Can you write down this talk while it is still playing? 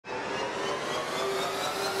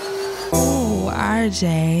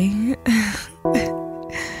RJ.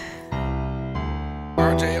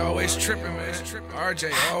 RJ always tripping, man.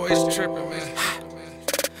 RJ always tripping,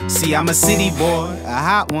 man. See, I'm a city boy, a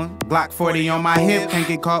hot one. Glock 40 on my hip, can't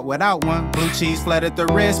get caught without one. Blue cheese flood at the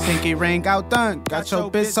wrist, pinky ring outdone. Got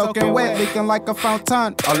your bitch soaking wet, leaking like a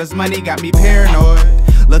fountain. All this money got me paranoid.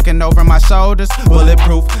 Looking over my shoulders,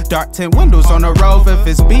 bulletproof. Dark 10 windows on the Rover. If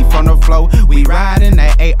it's beef on the floor, we riding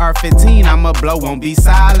that AR-15. I'ma blow, won't be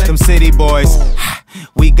silent. Them city boys,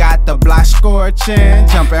 we got the block scorching.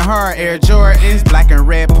 Jumping hard, Air Jordans, black and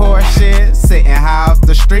red Porsche. Sitting high off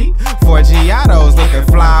the street, 4 Giottos looking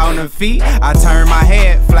fly on the feet. I turn my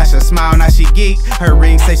head, flash a smile, now she geek. Her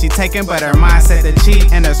ring say she taken, but her mind set to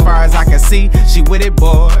cheat. And as far as I can see, she with it,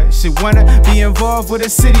 boy. She wanna be involved with a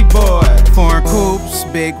city boy. Foreign coupes,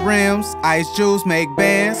 big rims, ice juice, make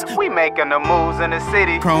bands. We making the moves in the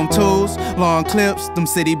city. Chrome tools, long clips, them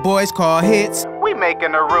city boys call hits. We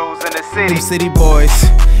making the rules in the city. Them city boys,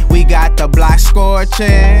 we got the block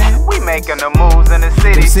scorching. We making the moves in the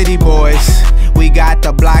city. Them city boys, we got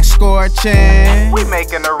the block scorching. We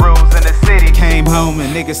making the rules in the city. Came home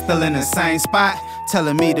and niggas still in the same spot,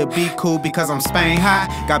 telling me to be cool because I'm Spain hot.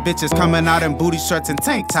 Got bitches coming out in booty shorts and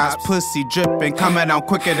tank tops. Pussy dripping, coming out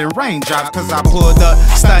quicker than raindrops. Cause I pulled up,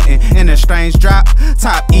 stunting in a strange drop.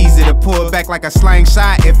 Top easy to pull back like a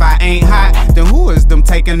slingshot. If I ain't hot, then who is them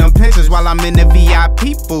taking them pictures while I'm in the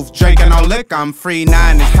VIP booth drinking on liquor? I'm free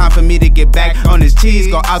 9, it's time for me to get back on this cheese.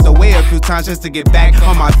 Go out the way a few times just to get back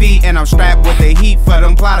on my feet. And I'm strapped with the heat for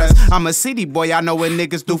them plotters. I'm a city boy, I know what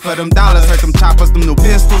niggas do for them dollars. Heard them choppers, them new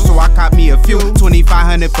pistols, so I caught me a few.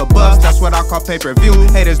 2,500 for bucks, that's what I call pay-per-view.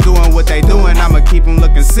 Haters doing what they doing, I'ma keep them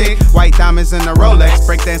looking sick. White diamonds in the Rolex,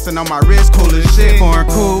 breakdancing on my wrist, cool as shit. Foreign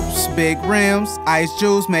coupes, big rims, ice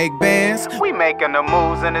juice, make bands. We making the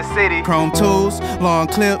moves in the city. Chrome tools, long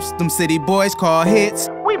clips, them city boys call hits.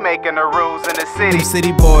 We making the rules in the city. Them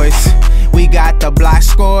city boys, we got the block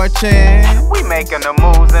scorching. We making the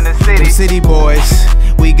moves in the city. Them city boys,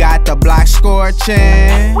 we got the block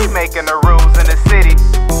scorching. We making the rules.